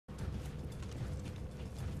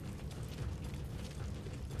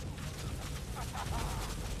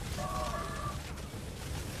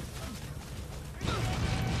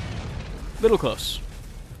Little close.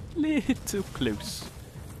 Little close.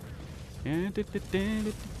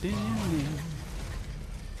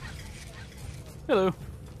 Hello.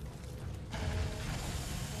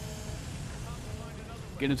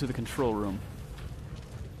 Get into the control room.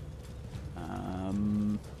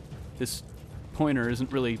 This pointer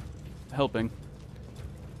isn't really helping.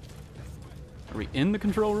 Are we in the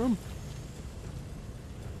control room?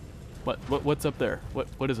 What's up there?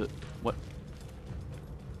 What is it? What?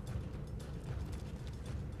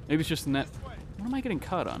 Maybe it's just in that. What am I getting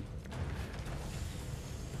caught on?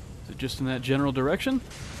 Is it just in that general direction?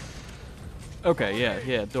 Okay,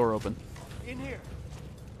 yeah, door open. In here.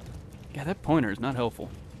 Yeah, that pointer is not helpful.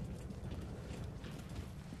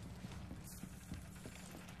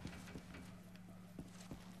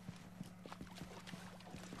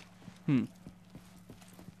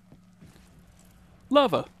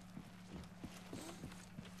 Lava.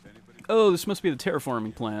 Oh, this must be the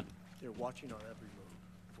terraforming plant. They're watching our every move.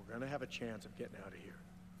 If we're gonna have a chance of getting out of here,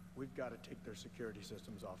 we've got to take their security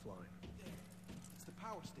systems offline. It's the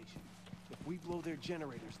power station. If we blow their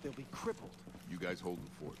generators, they'll be crippled. You guys hold the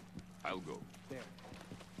fort. I'll go. There.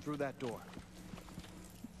 Through that door.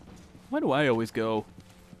 Why do I always go?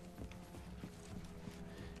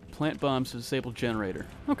 Plant bombs to disable generator.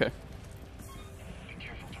 Okay.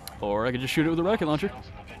 Or I could just shoot it with a rocket launcher.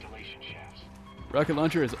 Rocket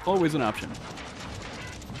launcher is always an option.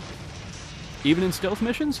 Even in stealth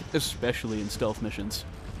missions? Especially in stealth missions.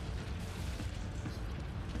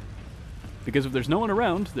 Because if there's no one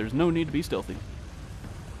around, there's no need to be stealthy.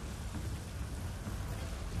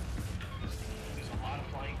 There's a lot of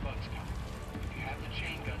flying bugs coming. If you have the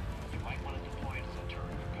chain gun, you might want to deploy it as a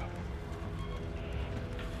turret for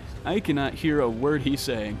cover. I cannot hear a word he's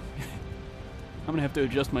saying. I'm gonna have to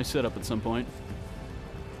adjust my setup at some point.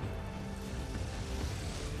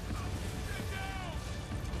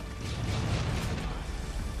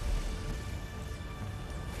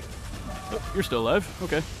 Oh, you're still alive.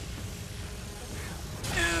 Okay.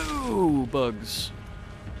 Ew, bugs.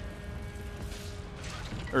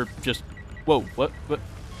 Or just... Whoa, what?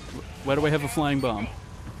 Why do I have a flying bomb?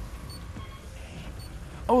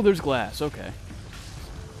 Oh, there's glass. Okay.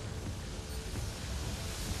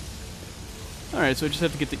 Alright, so I just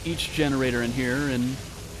have to get to each generator in here and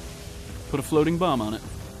put a floating bomb on it.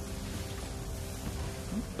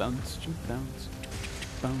 Bounce, bounce,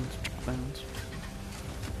 bounce, bounce.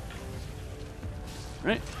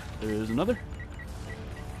 Right, there's another.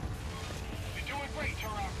 You're doing great,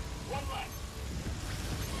 Turok. One left.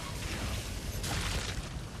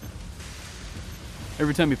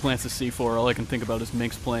 Every time he plants a C4, all I can think about is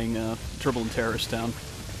Minx playing Trouble in Terrorist Town.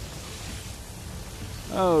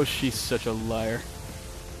 Oh, she's such a liar.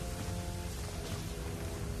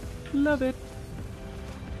 Love it.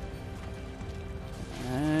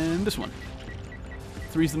 And this one.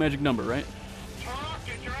 3's the magic number, right? Turok,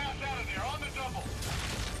 get your ass out of there on the double.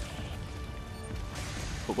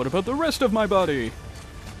 But what about the rest of my body?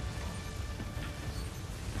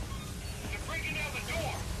 They're breaking down the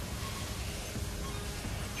door.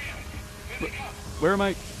 Damn it. Here they come. Where am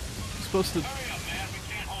I supposed to... Hurry up, man. We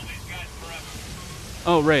can't hold these guys forever.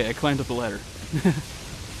 Oh, right, I climbed up the ladder.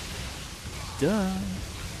 Duh.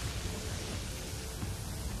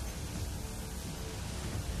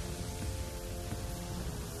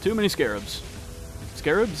 Too many scarabs.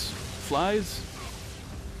 Scarabs? Flies?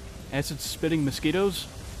 Acid-spitting mosquitoes?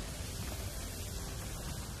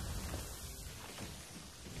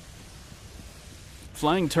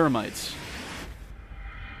 Flying termites.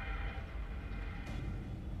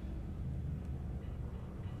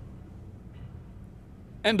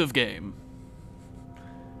 End of game.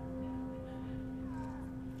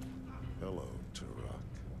 Hello, Turok.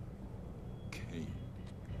 Kane.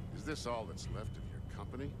 Is this all that's left of your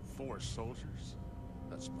company? 4 soldiers?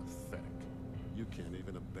 That's pathetic. You can't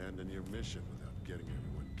even abandon your mission without getting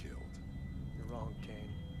everyone killed. You're wrong,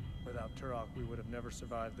 Kane. Without Turok, we would have never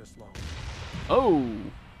survived this long. Oh!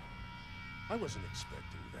 I wasn't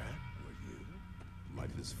expecting that, were you?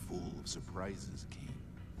 Life is full of surprises, Kane.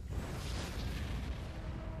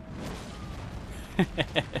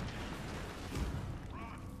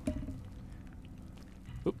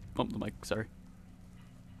 Oop, bump the mic, sorry.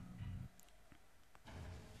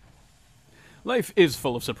 Life is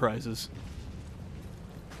full of surprises.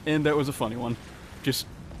 And that was a funny one. Just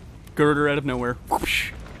girder out of nowhere.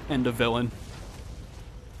 Whoosh, and a villain.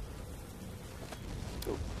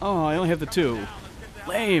 Oh, I only have the 2.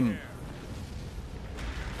 Lame.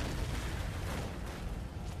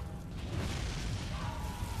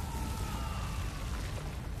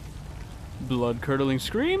 Blood-curdling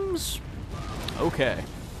screams? Okay.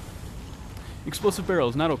 Explosive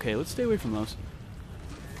barrels, not okay. Let's stay away from those.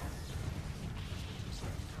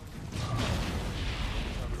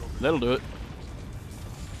 That'll do it.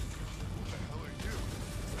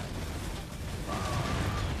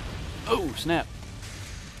 Oh, snap.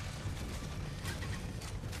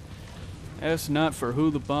 Ask not for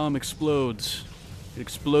who the bomb explodes. It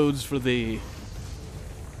explodes for thee.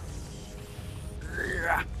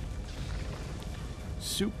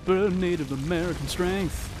 Super Native American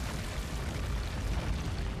strength.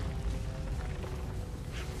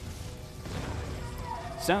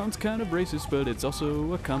 Sounds kind of racist, but it's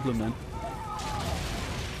also a compliment.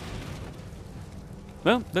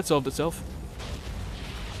 Well, that solved itself.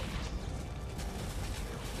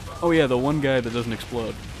 Oh yeah, the one guy that doesn't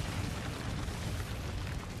explode.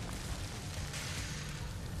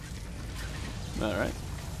 Alright.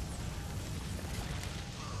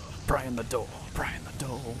 Prying the door, prying the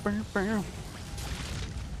door. Bow, bow.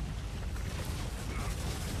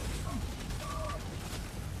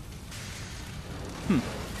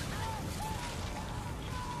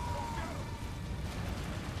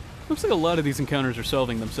 Looks like a lot of these encounters are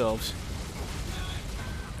solving themselves.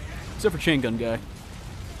 Except for Chain Gun Guy.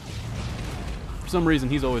 For some reason,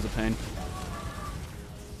 he's always a pain.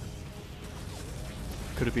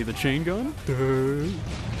 Could it be the chain gun?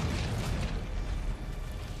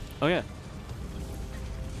 Oh yeah.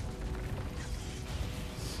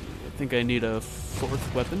 I think I need a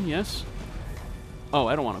fourth weapon, yes? Oh,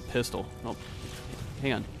 I don't want a pistol. Oh,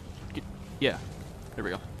 hang on. Yeah, there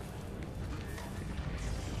we go.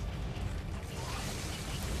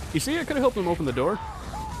 You see, I could have helped him open the door.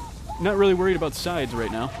 Not really worried about sides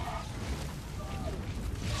right now.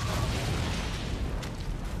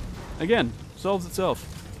 Again, solves itself.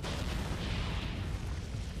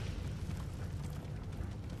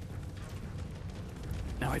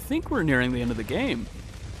 Now I think we're nearing the end of the game.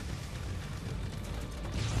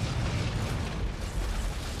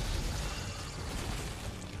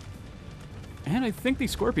 And I think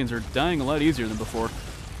these scorpions are dying a lot easier than before.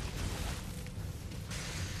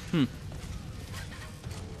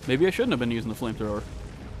 Maybe I shouldn't have been using the flamethrower.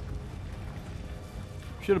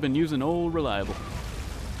 Should have been using old reliable.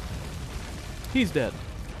 He's dead.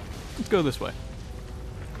 Let's go this way.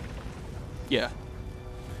 Yeah.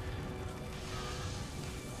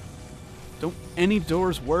 Don't any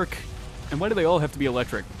doors work? And why do they all have to be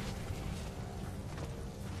electric?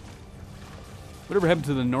 Whatever happened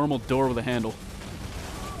to the normal door with a handle?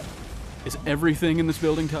 Is everything in this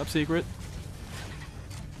building top secret?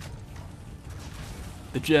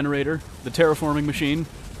 The generator, the terraforming machine,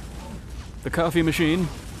 the coffee machine.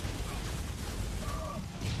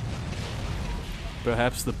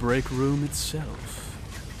 Perhaps the break room itself.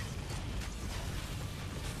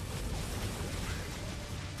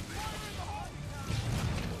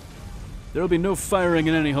 There'll be no firing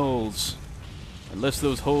in any holes, unless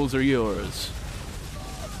those holes are yours.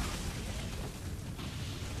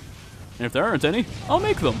 And if there aren't any, I'll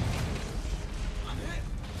make them.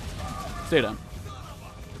 Stay down.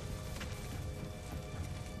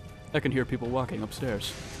 I can hear people walking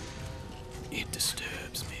upstairs. It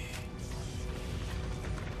disturbs me.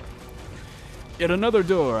 Yet another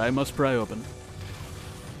door I must pry open.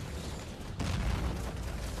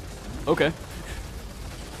 Okay.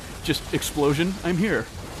 Just explosion, I'm here.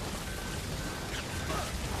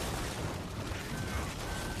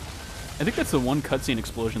 I think that's the one cutscene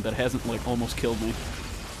explosion that hasn't, like, almost killed me.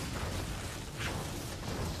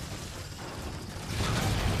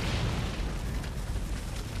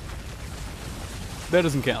 That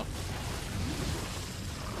doesn't count.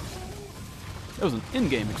 That was an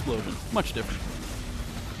in-game explosion. Much different.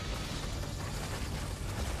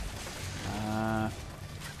 I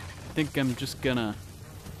think I'm just gonna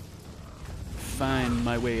find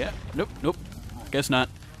my way out. Nope, nope. Guess not.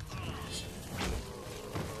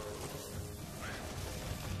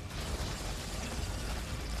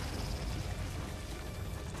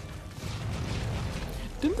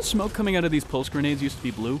 Didn't the smoke coming out of these pulse grenades used to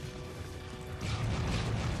be blue?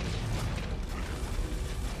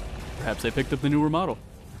 Perhaps they picked up the newer model.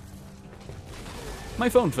 My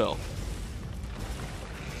phone fell.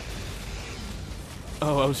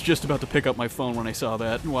 Oh, I was just about to pick up my phone when I saw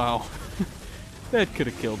that. Wow. That could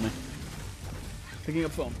have killed me. Picking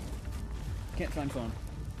up phone. Can't find phone.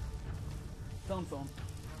 Phone.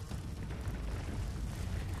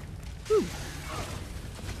 Whew.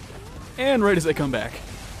 And right as I come back.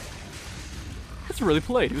 That's really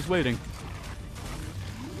polite. He was waiting.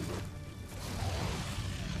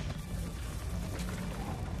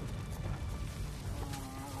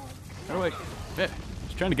 How do I... Yeah,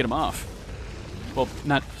 just trying to get him off. Well,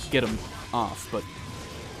 not get him off, but...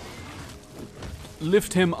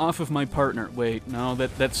 Lift him off of my partner. Wait, no,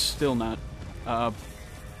 that's still not.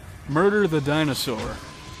 Murder the dinosaur.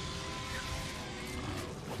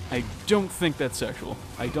 I don't think that's sexual.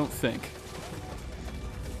 I don't think.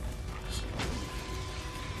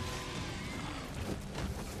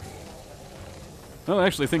 Oh,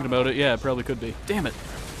 actually, thinking about it, yeah, it probably could be. Damn it.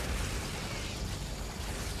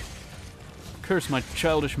 Curse my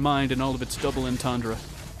childish mind and all of its double entendre.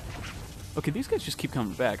 Okay, these guys just keep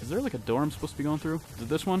coming back. Is there like a door I'm supposed to be going through? Is it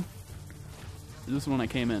this one? Is this the one I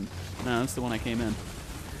came in? No, that's the one I came in.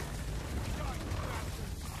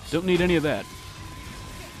 Don't need any of that.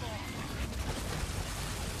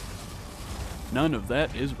 None of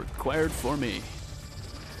that is required for me.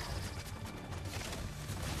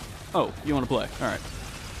 Oh, you want to play? Alright.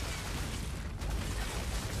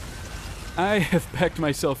 I have backed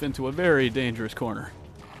myself into a very dangerous corner.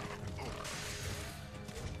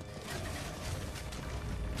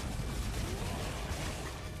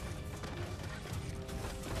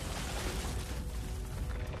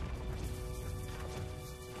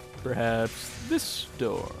 Perhaps this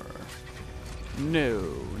door. No,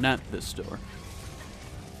 not this door.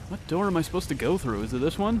 What door am I supposed to go through? Is it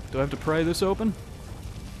this one? Do I have to pry this open?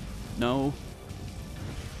 No.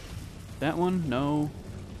 That one? No.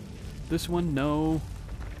 This one? No.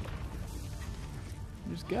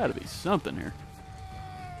 There's gotta be something here.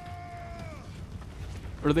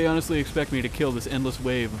 Or do they honestly expect me to kill this endless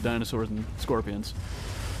wave of dinosaurs and scorpions?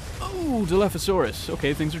 Oh, Dilophosaurus.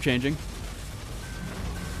 Okay, things are changing.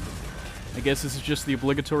 I guess this is just the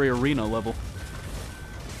obligatory arena level.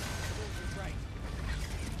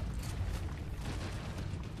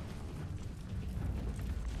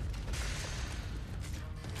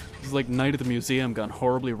 This is like Night at the Museum gone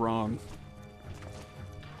horribly wrong.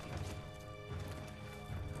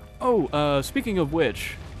 Oh, speaking of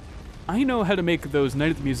which, I know how to make those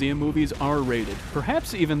Night at the Museum movies R-rated.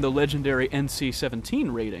 Perhaps even the legendary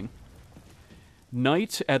NC-17 rating.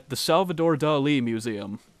 Night at the Salvador Dali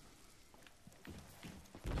Museum.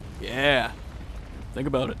 Yeah. Think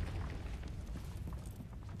about it.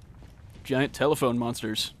 Giant telephone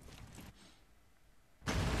monsters.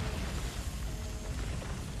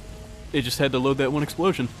 It just had to load that one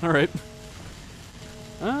explosion. Alright.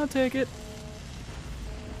 I'll take it.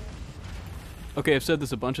 Okay, I've said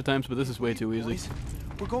this a bunch of times, but this is way too easy. Boys,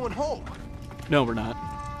 we're going home. No, we're not.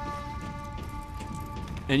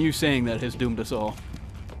 And you saying that has doomed us all.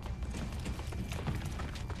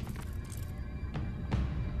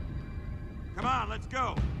 Come on, let's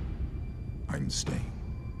go. I'm staying.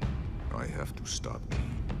 I have to stop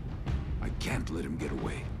Kane. I can't let him get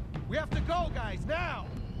away. We have to go, guys, now!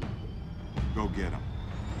 Go get him.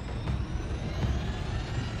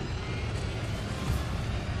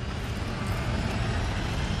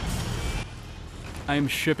 I'm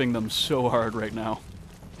shipping them so hard right now.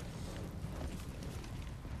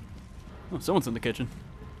 Oh, someone's in the kitchen.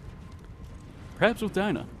 Perhaps with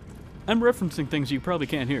Dinah. I'm referencing things you probably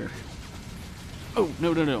can't hear. Oh,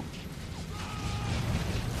 no, no, no.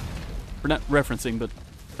 We're not referencing, but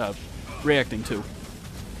reacting to.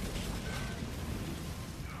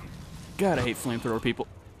 God, I hate flamethrower people.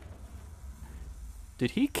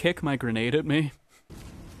 Did he kick my grenade at me?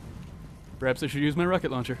 Perhaps I should use my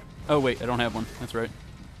rocket launcher. Oh wait, I don't have one. That's right.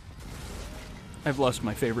 I've lost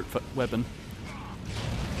my favorite weapon.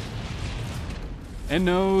 And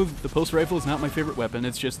no, the pulse rifle is not my favorite weapon.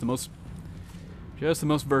 It's just the most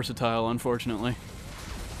versatile, unfortunately.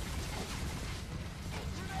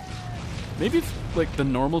 Maybe if, like, the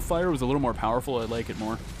normal fire was a little more powerful, I'd like it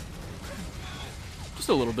more. Just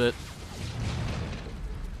a little bit.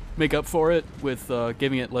 Make up for it with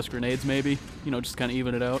giving it less grenades, maybe. You know, just kind of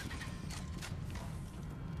even it out.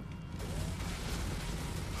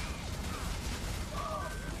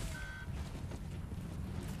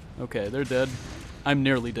 Okay, they're dead. I'm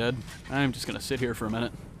nearly dead. I'm just gonna sit here for a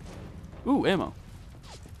minute. Ooh, ammo.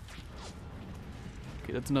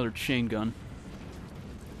 Okay, that's another chain gun.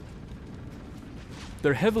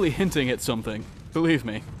 They're heavily hinting at something. Believe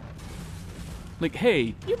me. Like,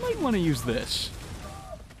 hey, you might want to use this.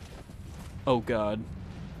 Oh, God.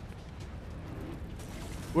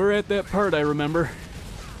 We're at that part, I remember.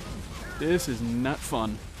 This is not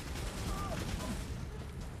fun.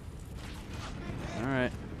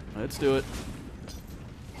 Alright, let's do it.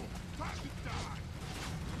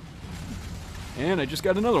 And I just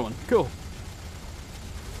got another one. Cool.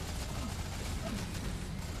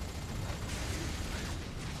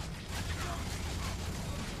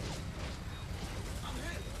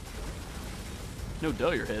 No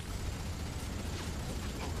duh, you're hit.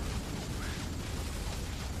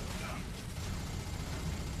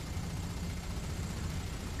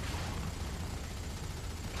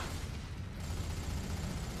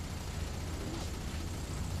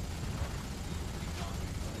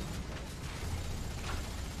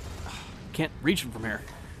 can't reach him from here.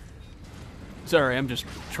 Sorry, I'm just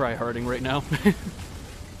try-harding right now.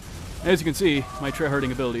 As you can see, my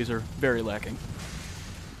try-harding abilities are very lacking.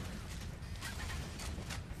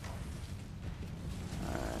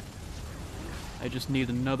 Alright. I just need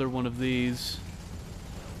another one of these.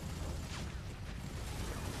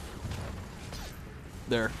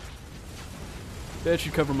 There. That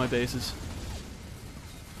should cover my bases.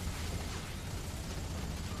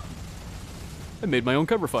 I made my own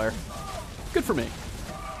cover fire. Good for me.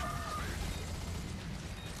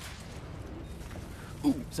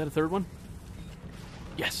 Ooh, is that a third one?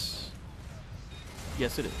 Yes.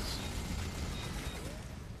 Yes, it is.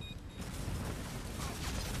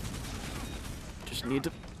 Just need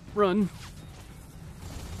to run.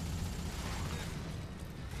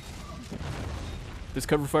 This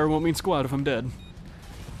cover fire won't mean squat if I'm dead.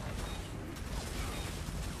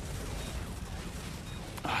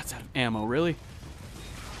 Ah, it's out of ammo, really?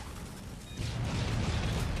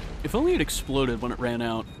 If only it exploded when it ran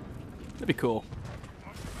out. That'd be cool.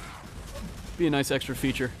 Be a nice extra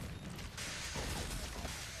feature.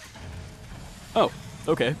 Oh,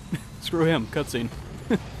 okay. Screw him. Cutscene.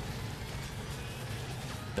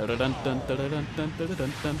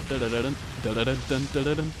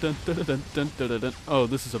 Oh,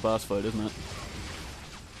 this is a boss fight, isn't it?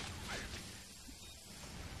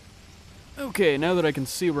 Okay, now that I can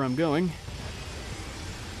see where I'm going.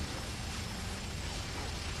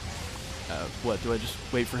 What, do I just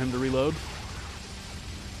wait for him to reload?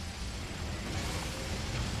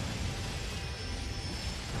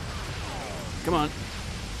 Come on.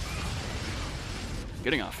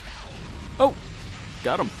 Getting off. Oh!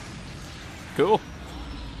 Got him. Cool.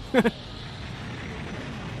 Gotta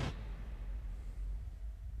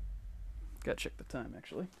check the time,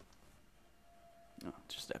 actually. Oh,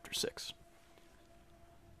 just after 6.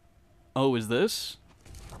 Oh, is this?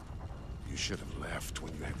 You should have left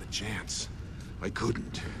when you had the chance. I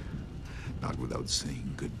couldn't. Not without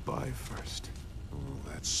saying goodbye first. Oh,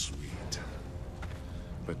 that's sweet.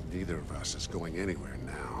 But neither of us is going anywhere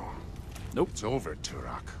now. Nope. It's over,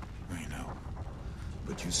 Turok. I know.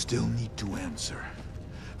 But you still need to answer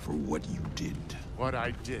for what you did. What I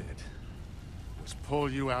did was pull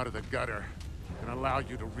you out of the gutter and allow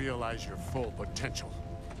you to realize your full potential.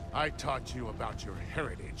 I taught you about your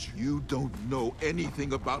heritage. You don't know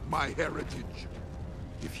anything about my heritage.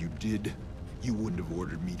 If you did, you wouldn't have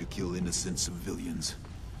ordered me to kill innocent civilians.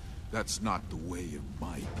 That's not the way of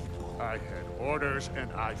my people. I had orders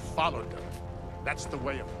and I followed them. That's the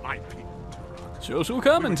way of my people, Turok. Social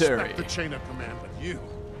commentary. We respect the chain of command, but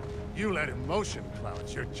you let emotion cloud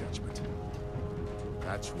your judgment.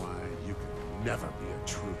 That's why you can never be a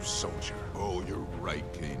true soldier. Oh, you're right,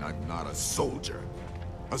 Kane. I'm not a soldier.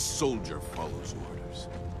 A soldier follows orders,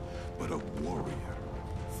 but a warrior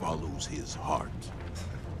follows his heart.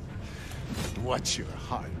 What's your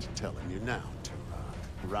heart telling you now,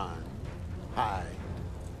 Turok? Run, hide.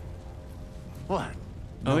 What?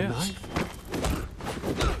 Oh, yeah. Knife?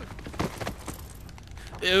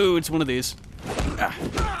 Ew, it's one of these.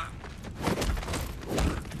 Ah.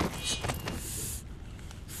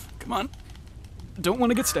 Come on. Don't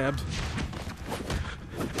want to get stabbed.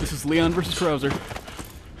 This is Leon versus Krauser.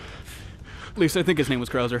 At least I think his name was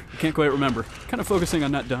Krauser. I can't quite remember. Kind of focusing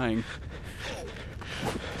on not dying.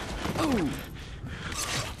 Oh.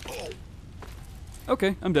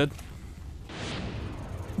 Okay, I'm dead.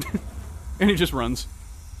 And he just runs.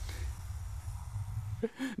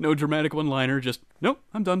 No dramatic one-liner, just, nope,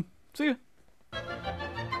 I'm done. See ya.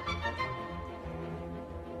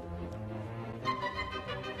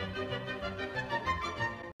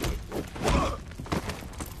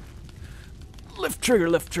 Left trigger,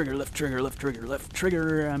 left trigger, left trigger, left trigger, left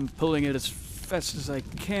trigger. I'm pulling it as fast as I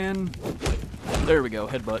can. There we go,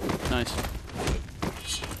 headbutt. Nice.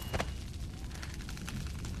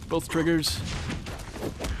 Both triggers.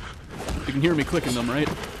 You can hear me clicking them, right?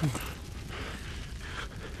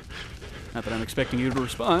 Not that I'm expecting you to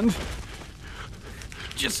respond.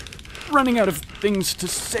 Just running out of things to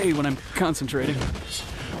say when I'm concentrating.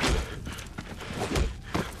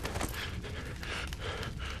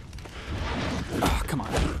 Oh, come on.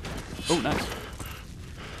 Oh, nice.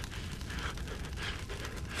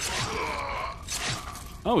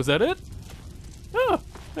 Oh, is that it? Oh,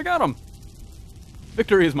 I got him.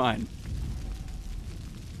 Victory is mine.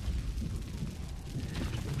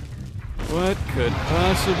 What could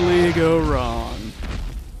possibly go wrong?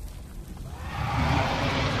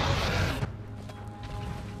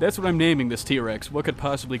 That's what I'm naming this T-Rex. What could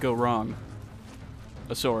possibly go wrong?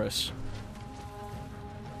 Asaurus.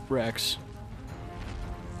 Rex.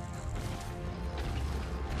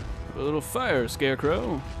 A little fire,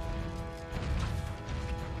 Scarecrow.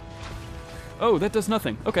 Oh, that does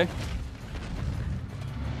nothing. Okay.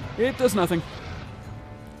 It does nothing.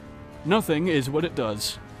 Nothing is what it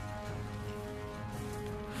does.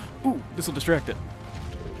 Ooh, this'll distract it.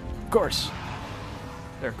 Of course.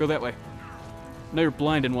 There, go that way. I know you're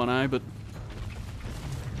blind in one eye, but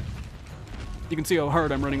you can see how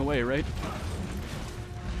hard I'm running away, right?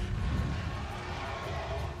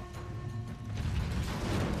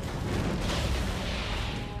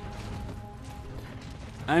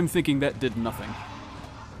 I'm thinking that did nothing.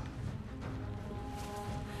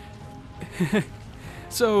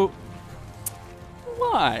 So,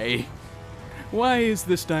 why? Why is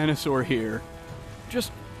this dinosaur here?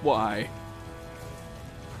 Just why?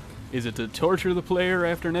 Is it to torture the player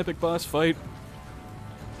after an epic boss fight?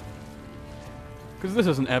 Because this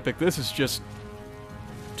isn't epic, this is just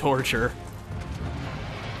torture.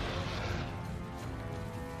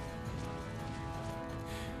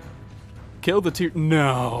 Kill the tier.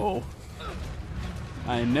 No!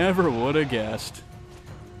 I never would have guessed.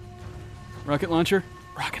 Rocket launcher?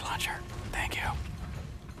 Rocket launcher. Thank you.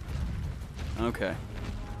 Okay.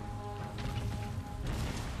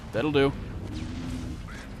 That'll do.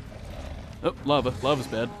 Oh, lava. Lava's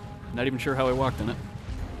bad. Not even sure how I walked in it.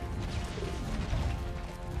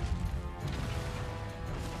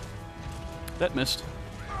 That missed.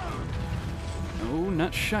 Oh,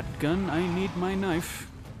 not shotgun. I need my knife.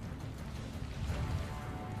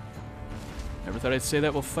 Never thought I'd say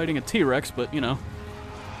that while fighting a T-Rex, but, you know.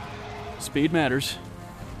 Speed matters.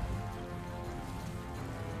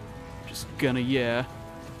 Just gonna, yeah.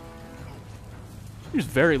 There's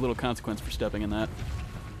very little consequence for stepping in that.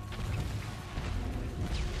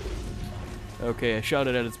 Okay, I shot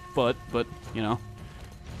it at its butt, but, you know.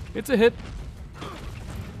 It's a hit.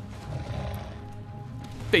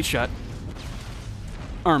 Face shot.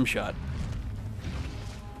 Arm shot.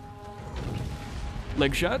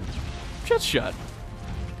 Leg shot. Chest shot.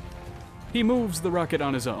 He moves the rocket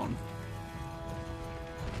on his own.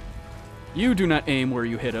 You do not aim where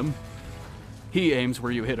you hit him. He aims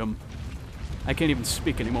where you hit him. I can't even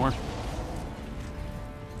speak anymore.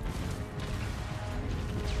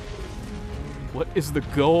 What is the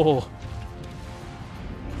goal?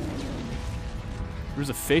 There's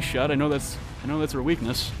a face shot. I know that's her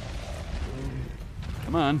weakness.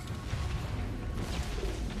 Come on.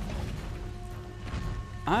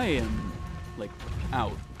 I am like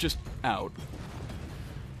out. Just out.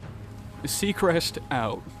 Seacrest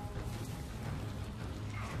out.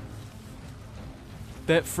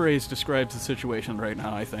 That phrase describes the situation right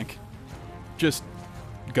now, I think. Just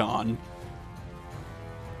gone.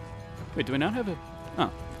 Wait, do I not have a...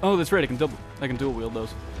 Oh. Oh, that's right, I can dual wield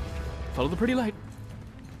those. Follow the pretty light.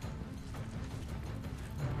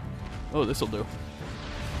 Oh, this'll do.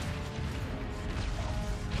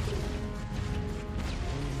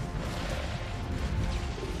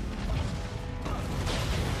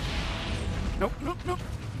 Nope, nope, nope.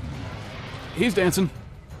 He's dancing.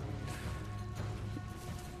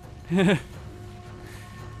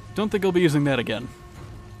 Don't think I'll be using that again.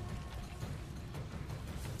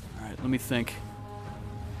 Alright, let me think.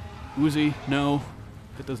 Uzi, no.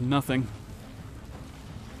 That does nothing.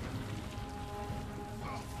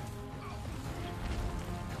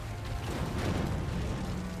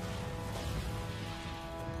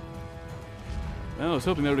 Well, I was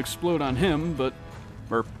hoping that would explode on him, but...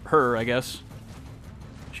 Or her, I guess.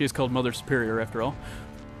 She is called Mother Superior, after all.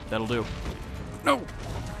 That'll do. No!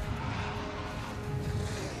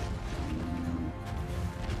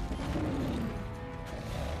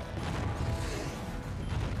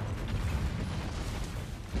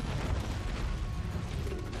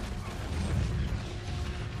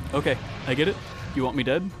 Okay, I get it. You want me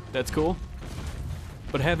dead? That's cool.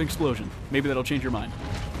 But have an explosion. Maybe that'll change your mind.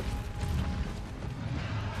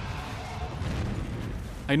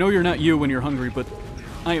 I know you're not you when you're hungry, but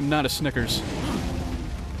I am not a Snickers.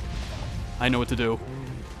 I know what to do.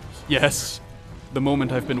 Yes, the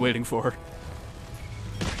moment I've been waiting for.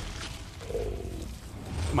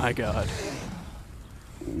 My God.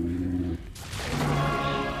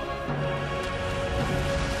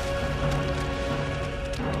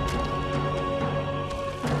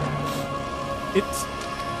 It's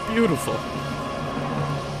beautiful.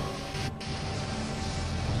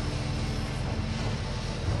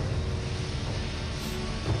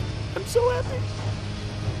 I'm so happy.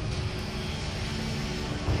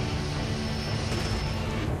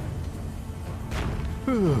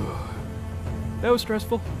 Whew. That was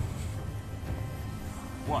stressful.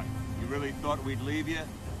 What? You really thought we'd leave you?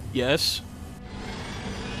 Yes.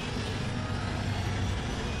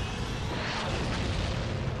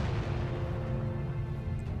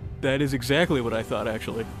 That is exactly what I thought,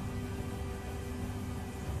 actually.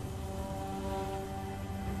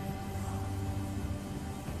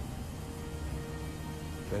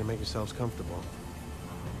 yourselves comfortable.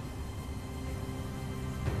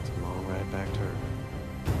 It's a long ride back to Earth.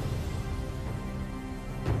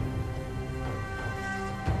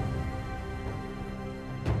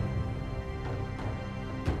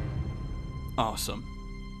 Awesome.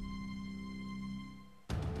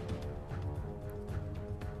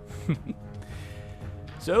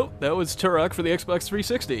 So, that was Turok for the Xbox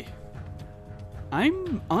 360.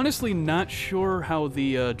 I'm honestly not sure how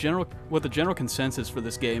the what the general consensus for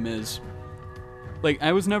this game is. Like,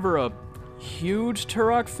 I was never a huge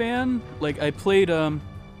Turok fan. Like, I played, I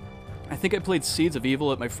think I played Seeds of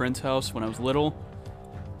Evil at my friend's house when I was little,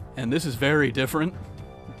 and this is very different,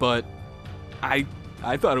 but I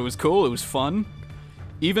thought it was cool, it was fun.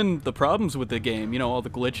 Even the problems with the game, you know, all the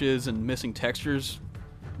glitches and missing textures,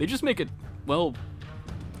 they just make it, well,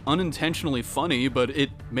 unintentionally funny, but it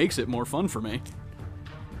makes it more fun for me.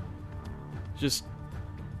 Just,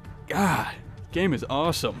 God, game is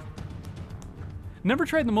awesome. Never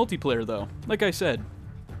tried the multiplayer, though. Like I said,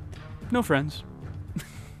 no friends.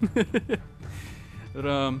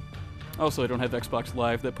 But, also, I don't have Xbox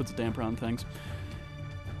Live. That puts a damper on things.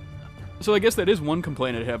 So I guess that is one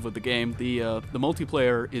complaint I have with the game. The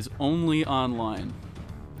multiplayer is only online.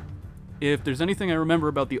 If there's anything I remember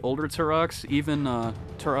about the older Turoks, even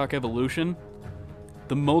Turok Evolution,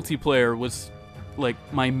 the multiplayer was, like,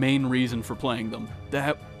 my main reason for playing them.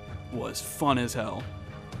 That was fun as hell.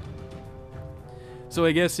 So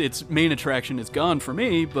I guess its main attraction is gone for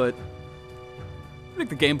me, but I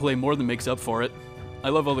think the gameplay more than makes up for it. I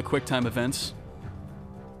love all the quick-time events.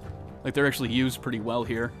 Like, they're actually used pretty well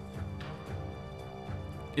here.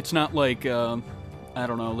 It's not like, I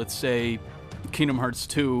don't know, let's say Kingdom Hearts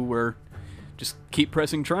 2, where just keep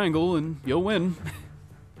pressing triangle and you'll win.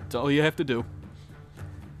 That's all you have to do.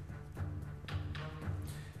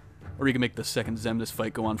 Or you can make the second Xemnas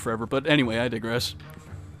fight go on forever, but anyway, I digress.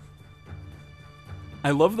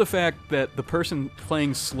 I love the fact that the person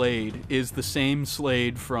playing Slade is the same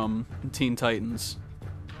Slade from Teen Titans.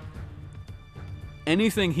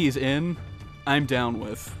 Anything he's in, I'm down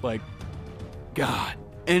with. Like, God,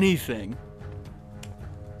 anything.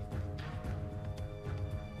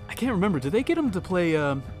 I can't remember. Did they get him to play?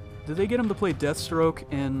 Did they get him to play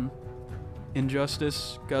Deathstroke in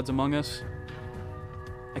Injustice: Gods Among Us?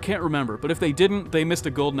 I can't remember. But if they didn't, they missed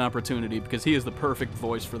a golden opportunity because he is the perfect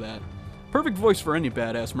voice for that. Perfect voice for any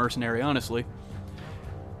badass mercenary, honestly.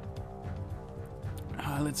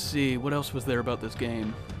 Let's see. What else was there about this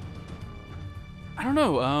game? I don't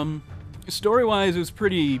know. Story-wise, it was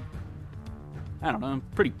pretty... I don't know.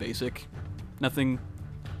 Pretty basic. Nothing...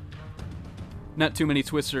 Not too many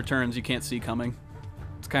twists or turns you can't see coming.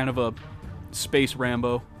 It's kind of a space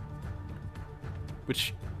Rambo.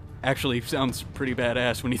 Which actually sounds pretty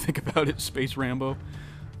badass when you think about it. Space Rambo.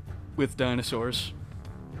 With dinosaurs.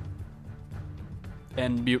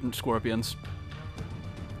 And mutant scorpions.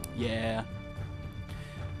 Yeah.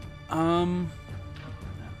 Let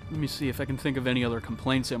me see if I can think of any other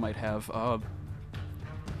complaints I might have.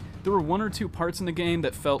 There were one or two parts in the game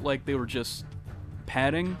that felt like they were just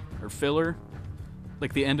padding or filler.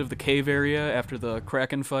 Like the end of the cave area after the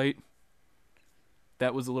Kraken fight.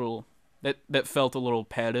 That was a little... That felt a little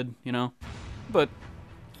padded, you know? But,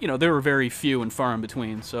 you know, there were very few and far in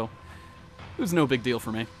between, so it was no big deal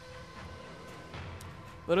for me.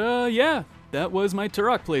 But, yeah, that was my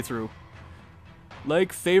Turok playthrough.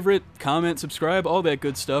 Like, favorite, comment, subscribe, all that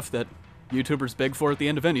good stuff that YouTubers beg for at the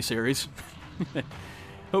end of any series.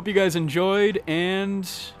 Hope you guys enjoyed, and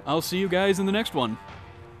I'll see you guys in the next one.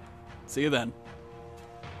 See you then.